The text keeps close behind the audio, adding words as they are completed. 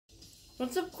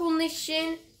What's up, Cool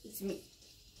Nation? It's me,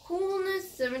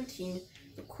 Coolness17,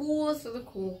 the coolest of the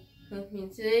cool.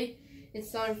 And today,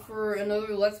 it's time for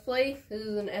another Let's Play. This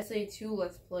is an SA2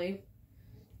 Let's Play.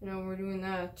 You know, we're doing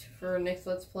that for our next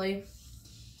Let's Play.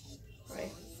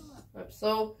 Right.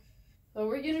 So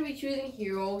we're going to be choosing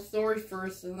hero story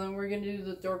first, and then we're going to do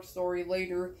the dark story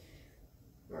later.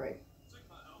 Alright.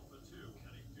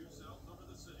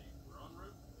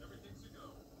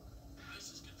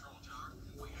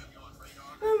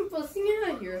 I'm busting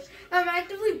out of here. I'm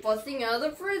actively busting out of the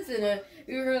prison.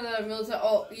 We heard that military.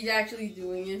 Oh, he's actually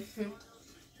doing it.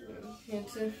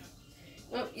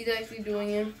 Oh, he's actually doing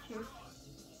it.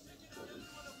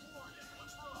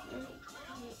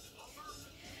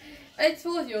 I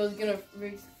told you I was gonna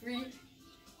break free.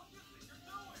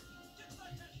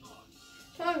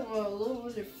 Talking about a little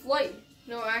bit of flight.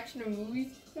 No action or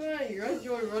movies. Come out of here. I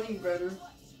enjoy running better.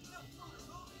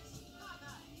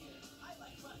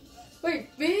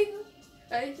 Wait, Big?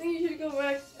 I think you should go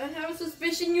back. I have a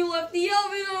suspicion you left the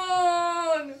oven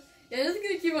on! Yeah, I'm just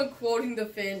gonna keep on quoting the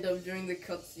fandom during the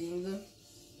cutscenes.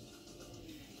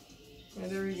 Yeah,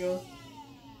 there we go.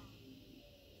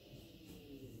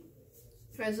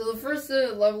 Alright, so the first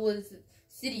level is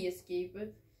City Escape.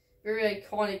 Very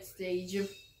iconic stage.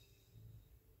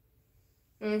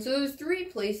 So there's 3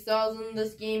 playstyles in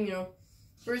this game, you know.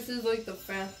 First is like the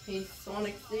fast-paced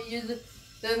Sonic stages.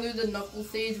 Then there's the Knuckle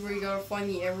stage where you gotta find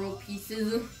the emerald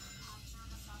pieces.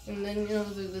 And then, you know,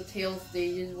 there's the tail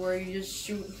stages where you just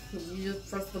shoot, you just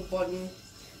press the button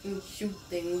and shoot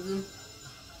things.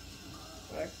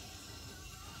 Right.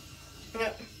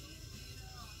 Yeah.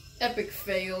 Epic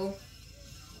fail.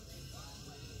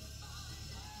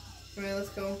 Alright, let's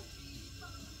go.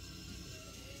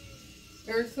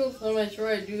 Every single time I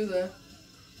try to do that,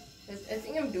 I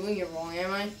think I'm doing it wrong,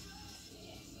 am I?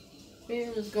 Maybe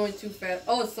I'm just going too fast.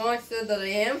 Oh, Sonic said that I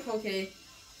am? Okay.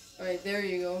 Alright, there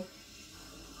you go.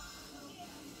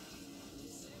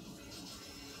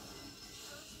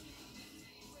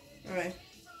 Alright.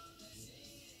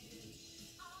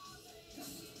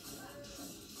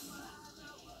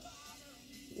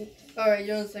 Alright,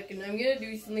 just a second. I'm gonna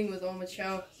do something with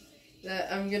Omochao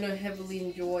that I'm gonna heavily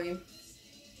enjoy.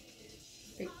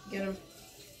 Get him.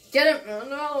 Get him! Oh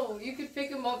no! You can pick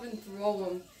him up and throw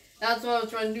him. That's what I was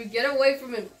trying to do. Get away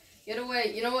from him. Get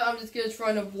away. You know what? I'm just going to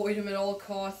try and avoid him at all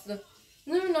costs.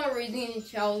 I'm not raising any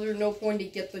child. There's no point to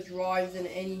get the drives in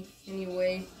any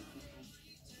way.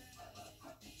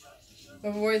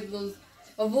 Avoid those.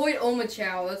 Avoid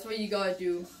Omochao. That's what you gotta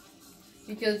do.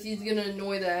 Because he's going to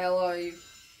annoy the hell out of you.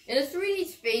 In a 3D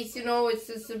space, you know, it's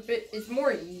just a bit, it's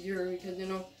more easier because, you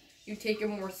know, you take it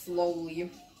more slowly.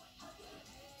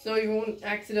 So you won't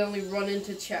accidentally run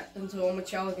into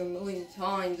Omochao like a million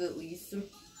times at least.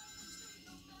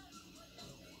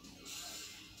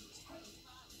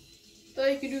 So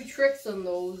you can do tricks on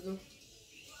those.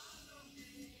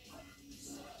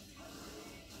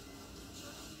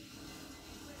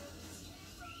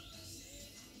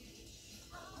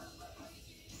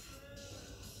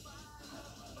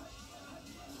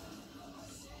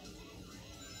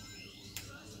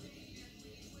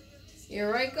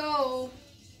 Here I go.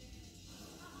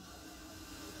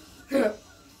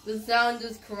 The sound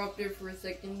just corrupted for a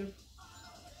second.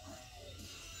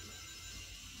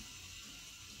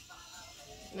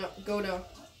 No, go down.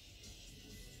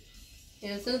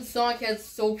 Yeah, since Sonic has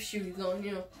soap shoes on,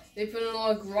 you know, they put in a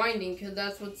lot of grinding because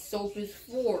that's what soap is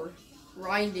for.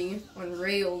 Grinding on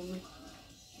rails.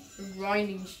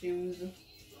 Grinding shoes.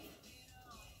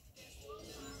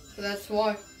 So that's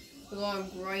why there's a lot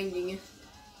of grinding.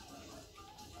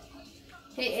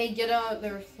 Hey, get out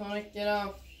there, Sonic, get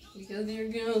out. Because you're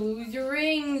gonna lose your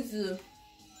rings. You're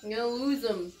gonna lose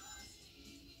them.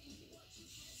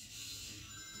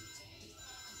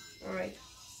 Alright.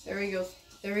 There he goes.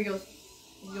 There he goes.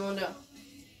 He's going down.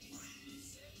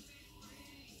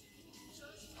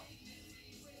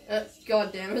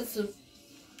 God damn it.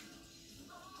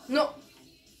 No.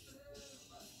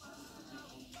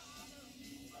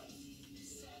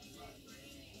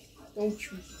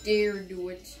 Don't you dare do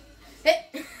it.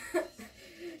 Hey!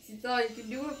 He thought he could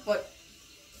do it, but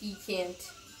he can't.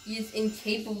 He is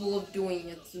incapable of doing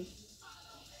it.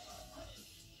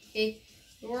 Okay?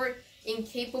 You're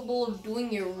incapable of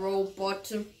doing it, robot.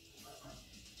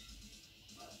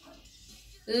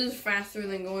 This is faster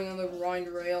than going on the grind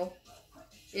rail.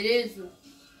 It is.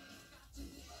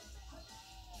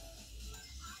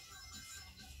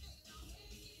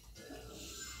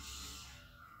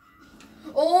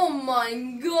 Oh my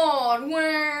god,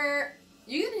 where?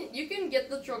 You can get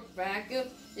the truck back.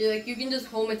 Like you can just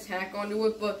home attack onto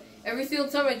it, but every single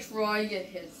time I try, I get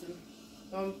hit.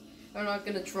 I'm not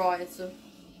gonna try it, so.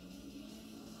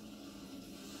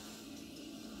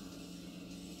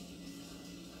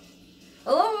 I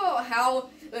love how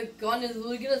the gun is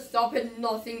literally gonna stop at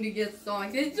nothing to get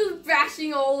Sonic. It's just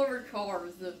bashing all over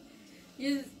cars.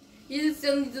 He's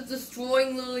just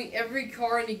destroying literally every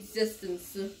car in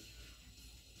existence.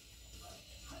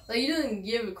 Like, he doesn't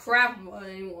give a crap about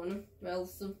anyone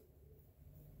else.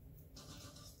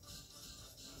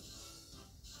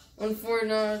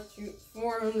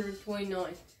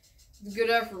 429. Good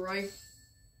effort, right?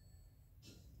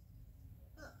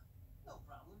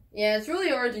 Yeah, it's really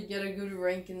hard to get a good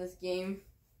rank in this game.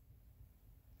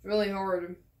 It's really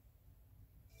hard.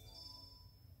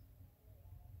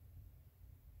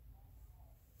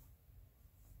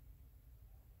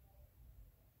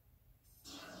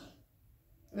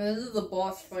 This is the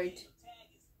boss fight.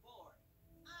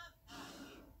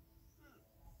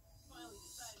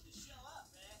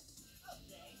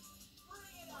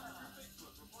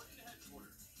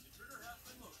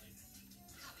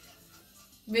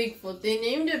 Bigfoot. They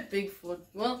named it Bigfoot.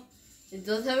 Well, it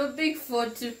does have a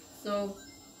Bigfoot, so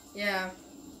yeah.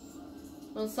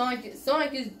 Well, Sonic is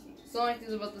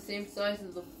about the same size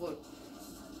as the foot.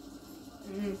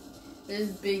 It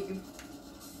is big.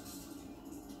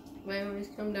 But anyways,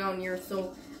 come down here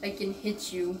so I can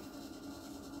hit you.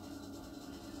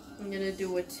 I'm gonna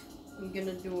do it.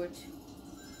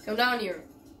 Come down here.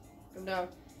 Come down.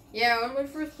 Yeah, on my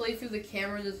first playthrough, the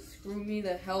camera just screwed me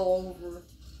the hell over.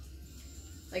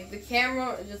 Like, the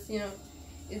camera just, you know,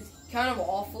 is kind of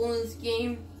awful in this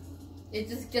game. It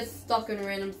just gets stuck in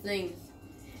random things.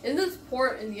 In this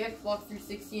port in the Xbox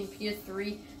 360 and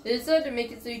PS3, they decided to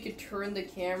make it so you could turn the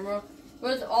camera.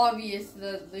 But it's obvious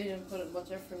that they didn't put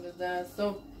much effort into that,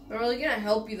 so I'm not really gonna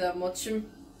help you that much.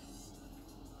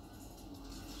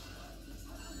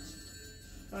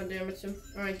 God damn it, Jim.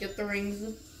 Alright, get the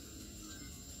rings.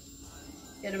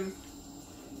 Get him.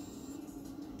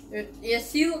 Yeah,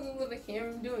 see what the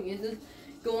camera's doing. It's just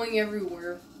going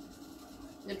everywhere.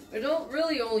 It don't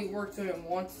really only works when it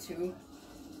wants to.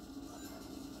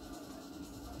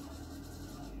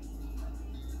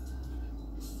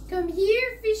 Come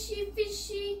here,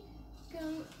 fishy.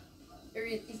 Come. There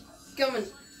he's coming.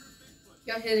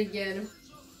 Got hit again.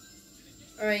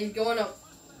 Alright, he's going up.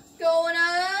 Going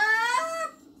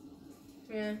up!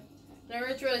 Yeah. Whenever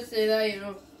I try to say that, you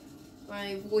know,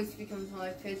 my voice becomes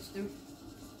high-pitched.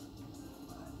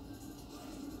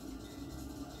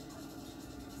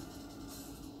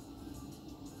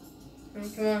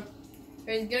 Alright, come on.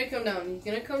 Alright, he's gonna come down. He's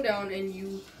gonna come down and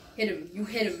you hit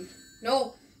him.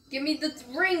 No! Give me the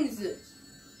rings!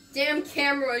 Damn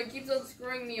camera, it keeps on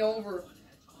screwing me over.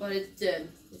 But it's dead.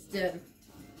 It's dead.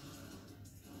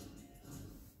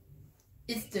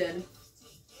 It's dead.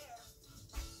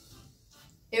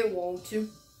 It won't.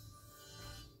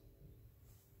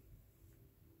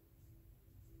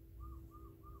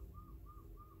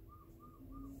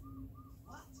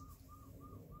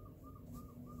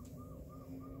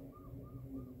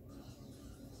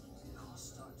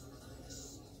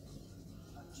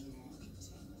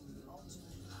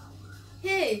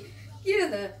 Hey,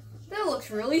 yeah, that looks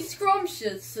really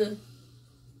scrumptious.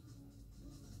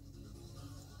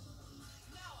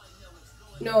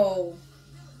 No.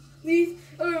 These,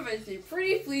 I don't know if I say,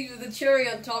 pretty fleas with a cherry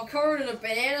on top covered in a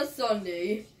banana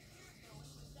sundae.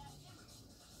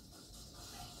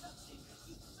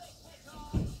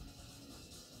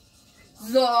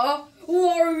 The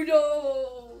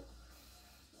Warudo!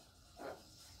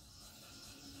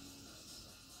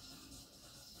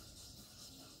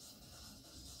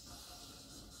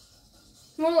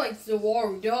 More like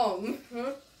Zawaru-dum,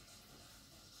 huh?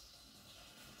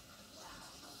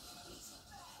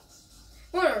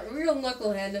 What a real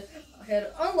knucklehead,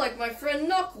 unlike my friend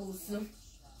Knuckles.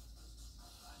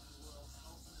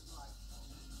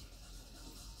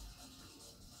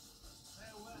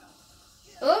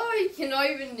 Oh, you cannot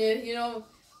even, you know,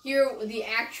 hear the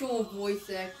actual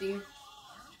voice acting.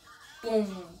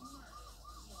 Boom.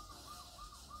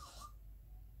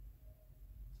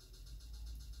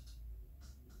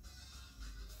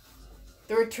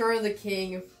 The Return of the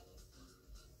King.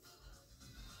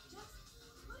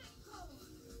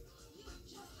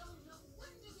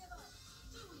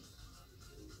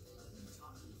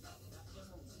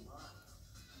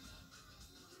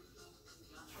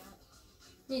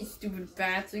 You stupid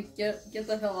bats, get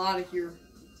the hell out of here.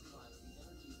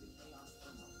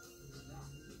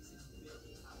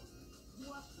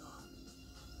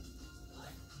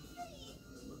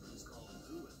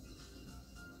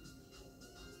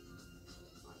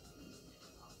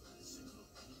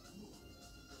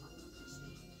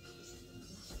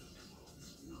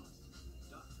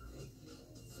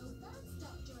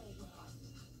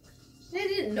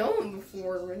 didn't know him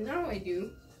before, but now I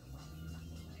do.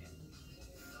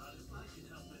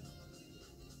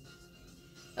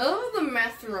 I love the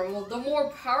Master Emerald, the more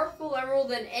powerful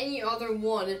emerald than any other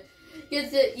one.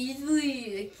 Gets it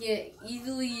easily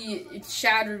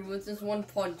shattered with this one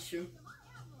punch.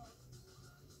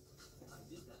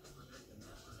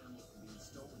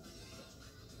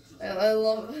 I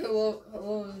love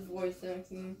his voice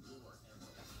acting.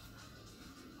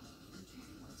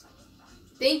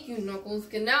 Thank you, Knuckles.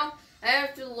 Cause now I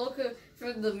have to look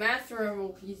for the Master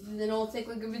Emerald pieces, and it'll take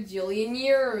like a bajillion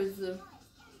years.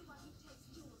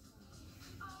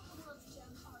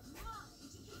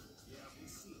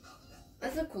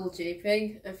 That's a cool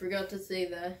JPEG. I forgot to say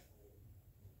that.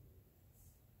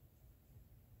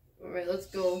 Alright, let's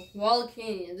go. Wild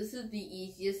Canyon. This is the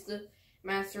easiest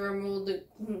Master Emerald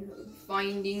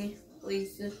finding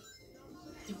place to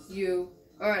do.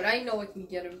 Alright, I know I can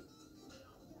get him.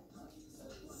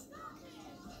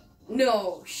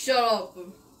 No, shut up.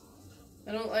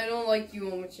 I don't like you,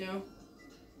 Omochao.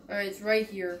 Alright, it's right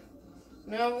here.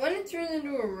 Now when it turns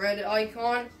into a red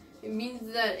icon, it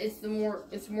means that it's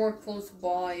more close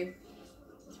by.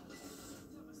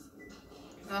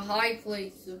 A high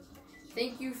place.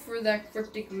 Thank you for that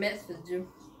cryptic message.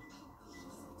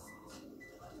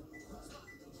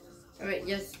 Alright,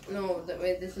 yes, no,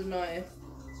 wait, this is not it.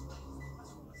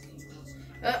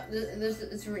 This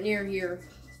is near here.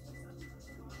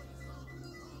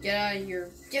 Get out of here.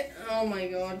 Oh my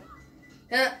god.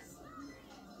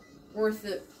 Worth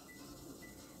it.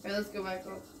 Alright, let's go back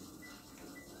up.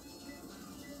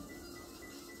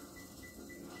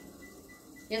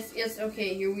 Yes,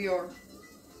 okay, here we are.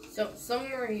 So,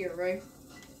 somewhere here, right?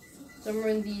 Somewhere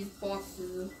in these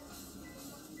boxes.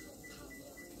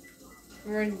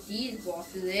 Somewhere in these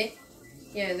boxes, eh?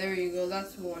 Yeah, there you go,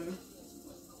 that's one.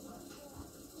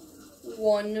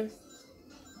 One.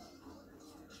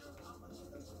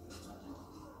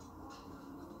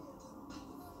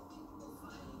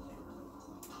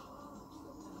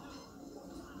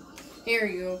 Here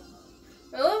you go.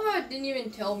 I love how it didn't even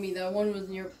tell me that one was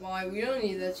nearby. We don't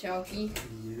need that, Chalky.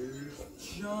 Here's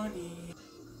Johnny.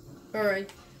 Alright,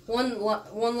 one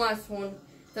last one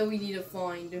that we need to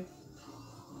find.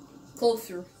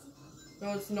 Closer.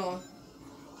 No, it's not.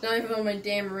 It's not even on my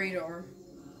damn radar.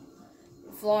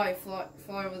 Fly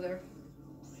over there.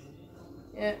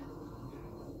 Yeah.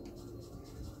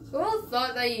 Who else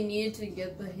thought that you needed to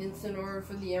get the hints in order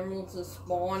for the emeralds to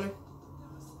spawn?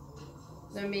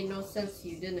 That made no sense to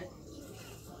you, didn't it?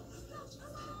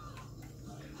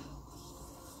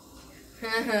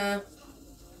 Haha.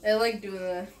 I like doing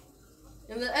that.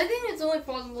 And I think it's only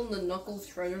possible in the Knuckles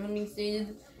treasure hunting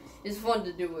stages. It's fun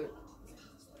to do it.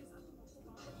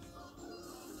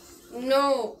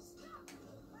 No!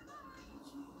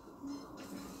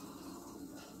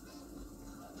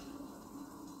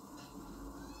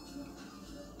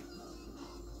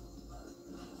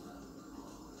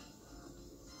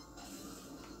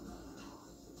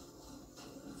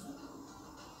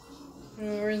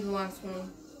 Where's the last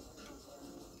one?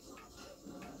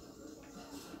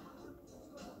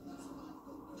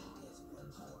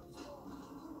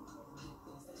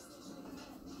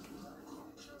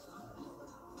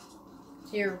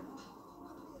 Here.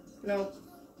 No.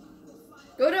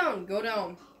 Go down, go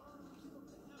down.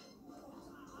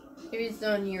 Maybe it's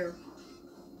down here.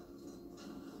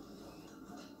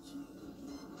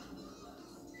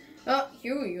 Oh,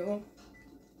 here we go.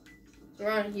 It's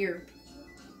around here.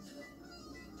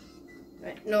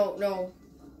 Right, no.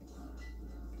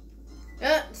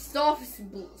 Stop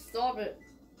it.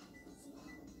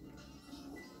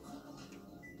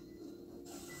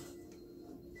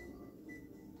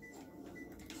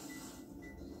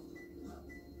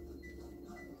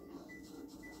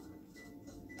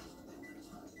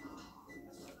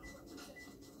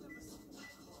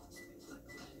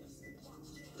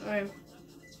 Alright.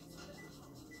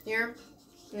 Here?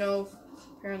 No,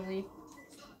 apparently.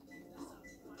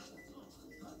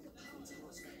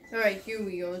 Alright, here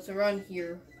we go. It's around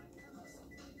here.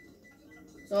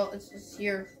 So, it's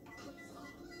here.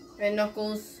 Alright,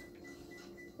 Knuckles.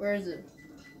 Where is it?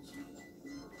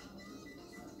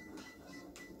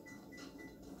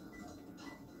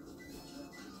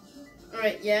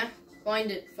 Alright, yeah.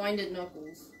 Find it,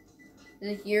 Knuckles.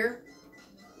 Is it here?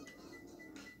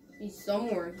 He's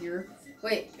somewhere here.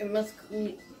 Wait, it must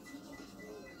be...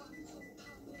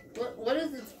 What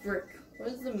is this brick? What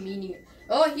is the meaning?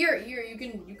 Oh, here, you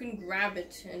can grab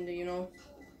it and, you know.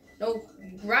 No,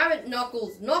 grab it,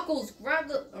 Knuckles. Knuckles, grab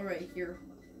the... Alright, here.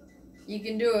 You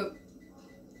can do it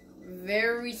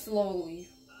very slowly.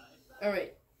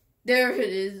 Alright, there it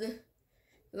is.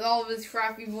 With all of his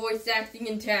crappy voice acting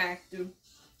intact.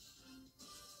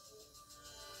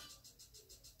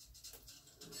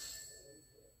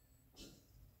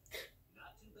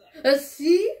 A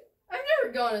C? I've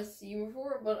never got a C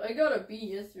before, but I got a B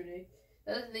yesterday.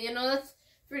 That's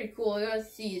pretty cool. I got a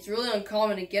C. It's really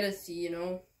uncommon to get a C, you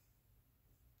know.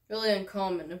 Really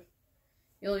uncommon.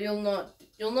 You'll not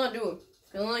do it.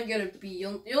 You'll not get a B.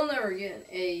 You'll never get an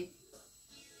A.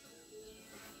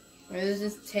 Alright, this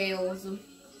is Tails.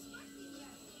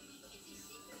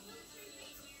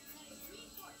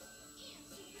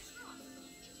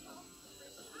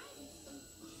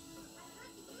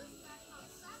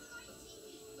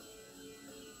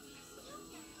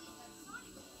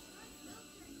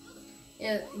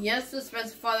 Yeah, yes, to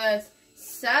specify that it's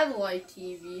satellite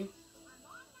TV.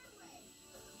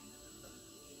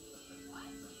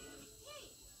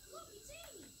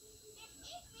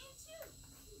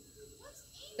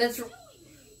 That's right.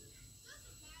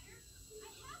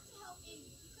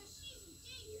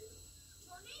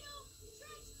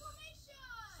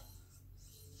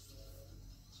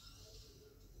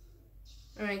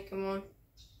 Alright, come on.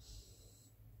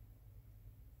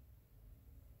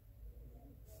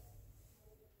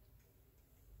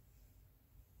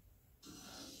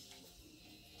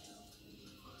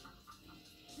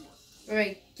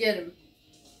 Alright, get him.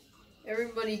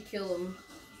 Everybody kill him.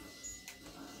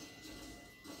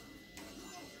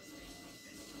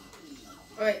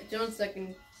 Alright, just 1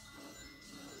 second.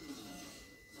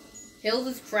 Tails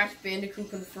is Crash Bandicoot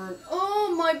confirmed.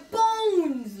 Oh, my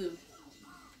bones!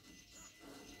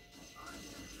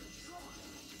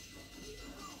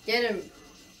 Get him.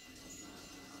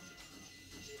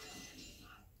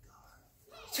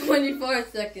 25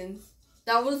 seconds.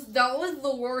 That was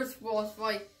the worst boss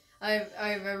fight I've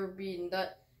ever beaten.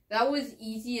 That was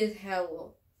easy as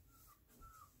hell.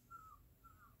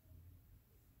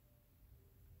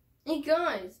 Hey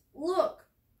guys, look,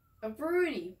 a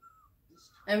birdie.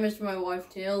 I miss my wife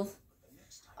Tails.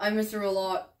 I miss her a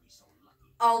lot.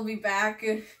 I'll be back.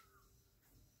 Are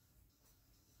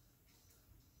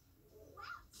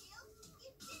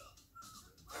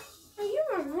you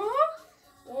a rock?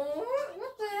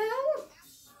 What the hell?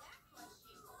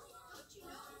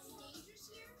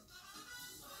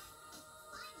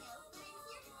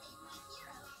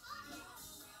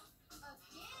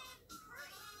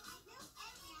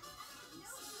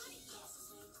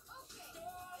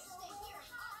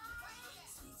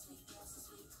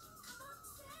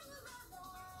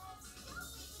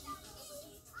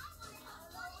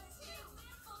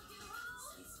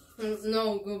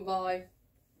 No, goodbye.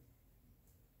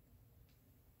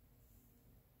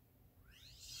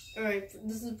 Alright,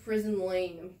 this is Prison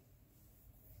Lane.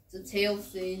 It's a Tails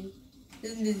scene.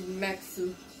 This is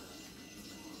Maxu.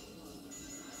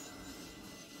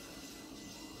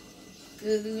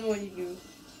 This is what you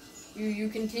do. You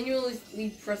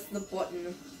continuously press the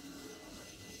button.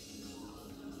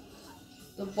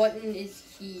 The button is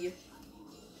key.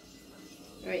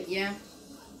 Alright, yeah.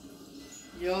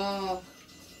 Yeah.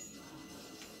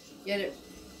 Get it.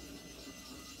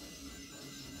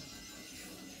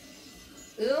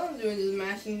 All I'm doing is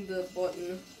mashing the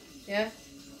button. Yeah?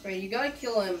 Right, you gotta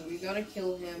kill him. You gotta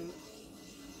kill him.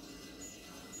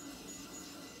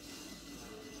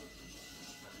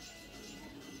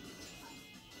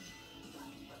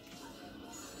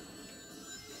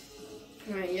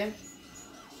 Alright, yeah.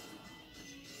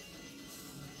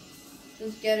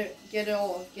 Just get it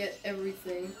all. Get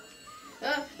everything.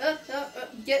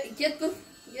 Get the...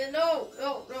 Yeah, no.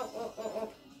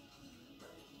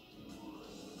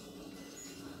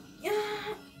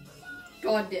 Yeah.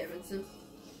 God damn it.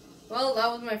 Well,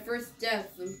 that was my first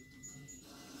death.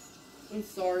 I'm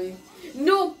sorry.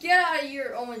 No, get out of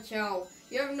here, oh my chow.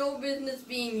 You have no business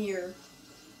being here.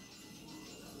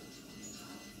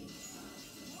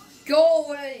 Go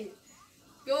away.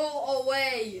 Go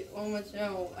away, oh my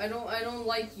chow. I don't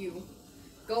like you.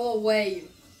 Go away.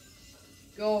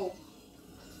 Go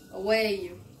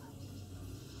away.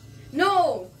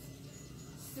 No!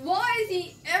 Why is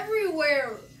he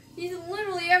everywhere? He's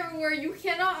literally everywhere. You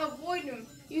cannot avoid him.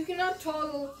 You cannot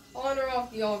toggle on or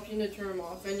off the option to turn him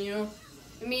off. And, you know,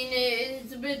 I mean,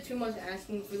 it's a bit too much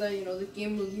asking for that. You know, the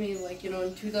game was made, like, you know,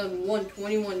 in 2001,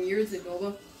 21 years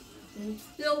ago. But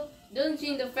still, doesn't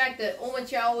change the fact that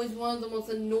Omochao is one of the most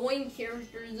annoying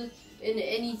characters in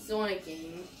any Sonic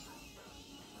game.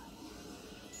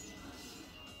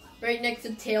 Right next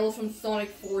to Tails from Sonic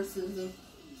Forces.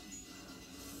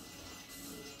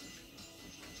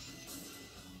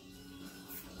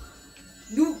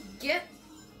 You get...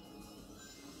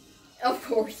 Of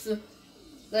course.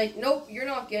 Like, nope, you're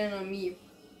not getting on me.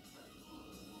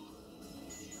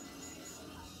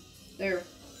 There.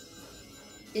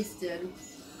 It's dead.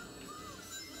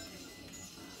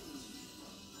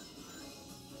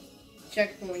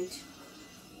 Checkpoint.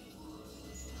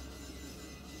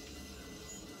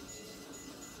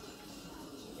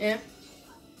 Yeah.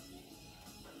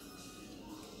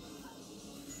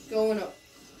 Going up.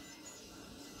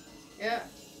 Yeah.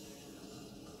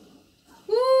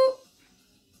 Woo!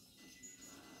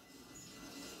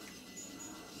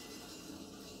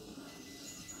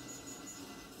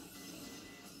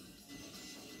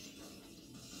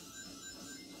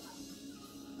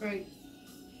 Alright.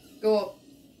 Go up.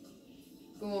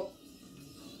 Go up.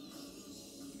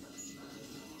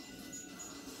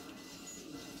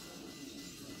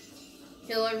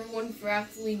 Kill everyone for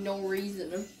absolutely no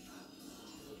reason.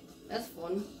 That's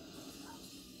fun.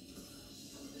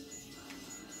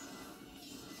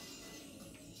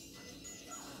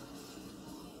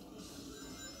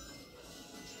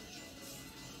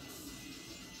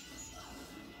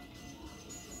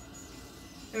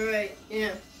 Alright,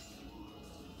 yeah.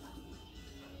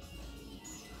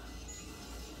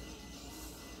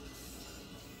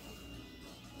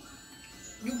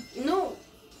 No!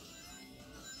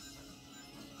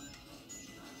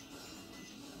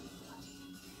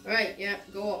 Alright, yeah,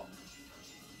 go up.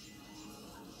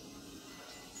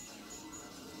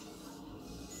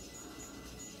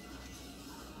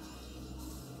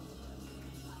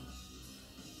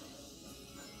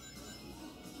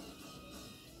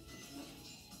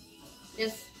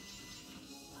 Yes.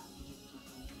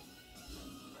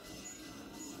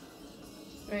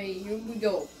 Alright, here we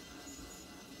go.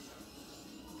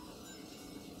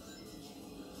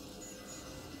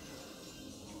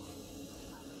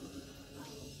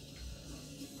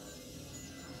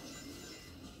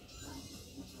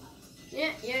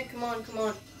 Yeah, come on, come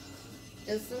on.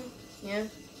 Listen, yeah.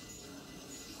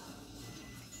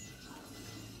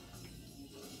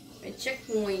 A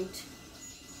checkpoint.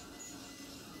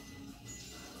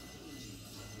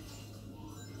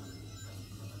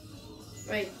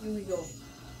 Right, here we go.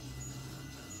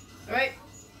 Alright,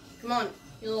 come on,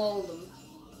 kill all of them.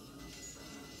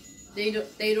 They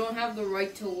don't have the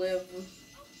right to live.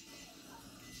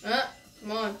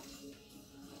 Come on.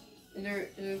 Is there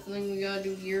something we gotta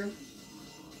do here?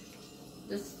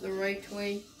 This is the right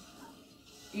way?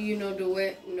 Do you know the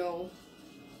way? No.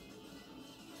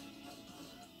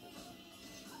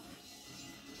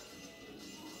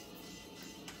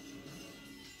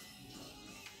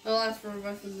 I'll ask for a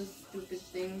rest of this stupid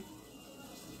thing.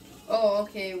 Oh,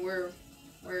 okay, where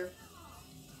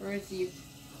is he?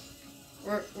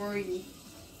 Where are you?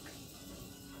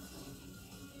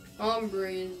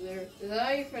 Hombre is there. Is that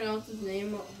how you pronounce his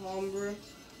name? Hombre?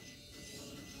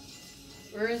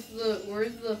 Where's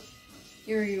the,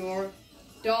 here you are.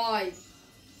 Die.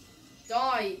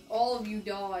 Die. All of you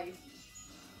die.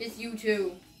 It's you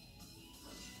too.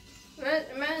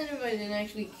 Imagine if I didn't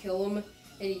actually kill him and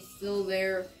he's still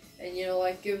there and you know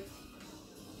like if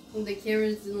the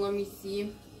cameras didn't let me see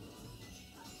him.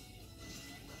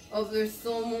 Oh, there's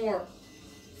still more.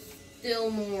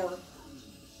 Still more.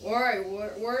 Alright,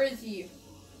 where is he?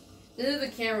 This is the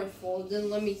camera's fault. It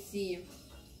didn't let me see him.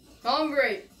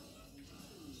 Hombre!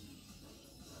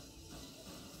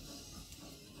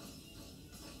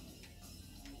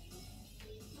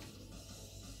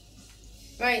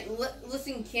 Right,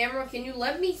 listen, camera, can you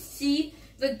let me see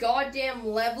the goddamn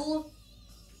level?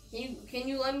 Can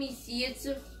you let me see it?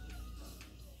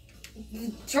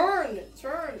 Turn!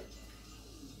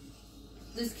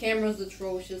 This camera's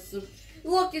atrocious.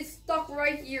 Look, it's stuck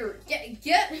right here. Get!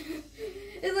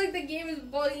 It's like the game is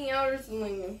bugging out or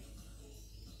something.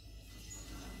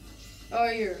 Oh,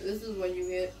 here, this is what you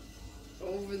get.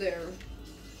 Over there.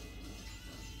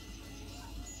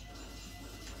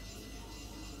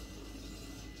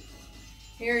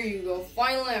 Here you go.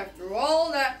 Finally, after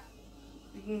all that,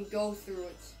 we can go through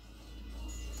it.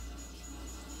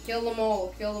 Kill them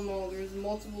all. Kill them all. There's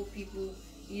multiple people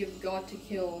you've got to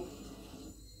kill.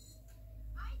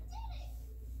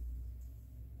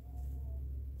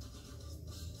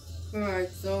 Alright,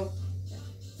 so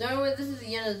anyway, this is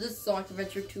the end of this Sonic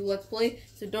Adventure 2 Let's Play.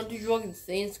 So don't do drugs and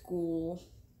stay in school.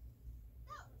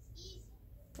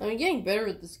 I'm getting better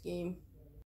at this game.